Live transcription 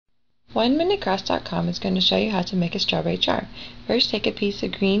OneMinuteCrafts.com is going to show you how to make a strawberry charm. First, take a piece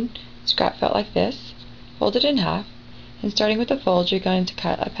of green scrap felt like this, fold it in half, and starting with the fold, you're going to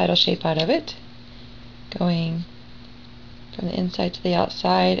cut a petal shape out of it, going from the inside to the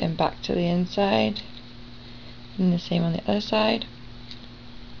outside and back to the inside, and the same on the other side.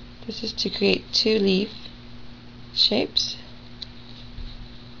 This is to create two leaf shapes,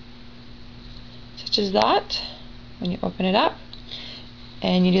 such as that, when you open it up.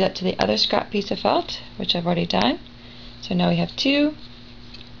 And you do that to the other scrap piece of felt, which I've already done. So now we have two.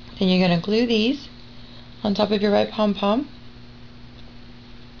 Then you're going to glue these on top of your right pom-pom.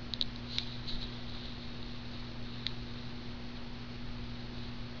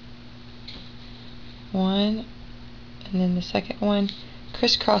 One, and then the second one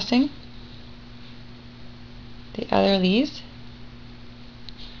crisscrossing the other leaves,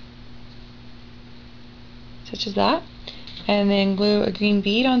 such as that. And then glue a green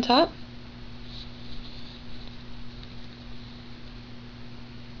bead on top.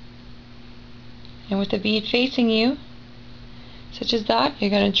 And with the bead facing you, such as that, you're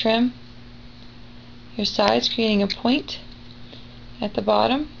going to trim your sides, creating a point at the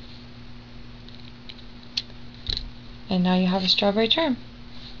bottom. And now you have a strawberry charm.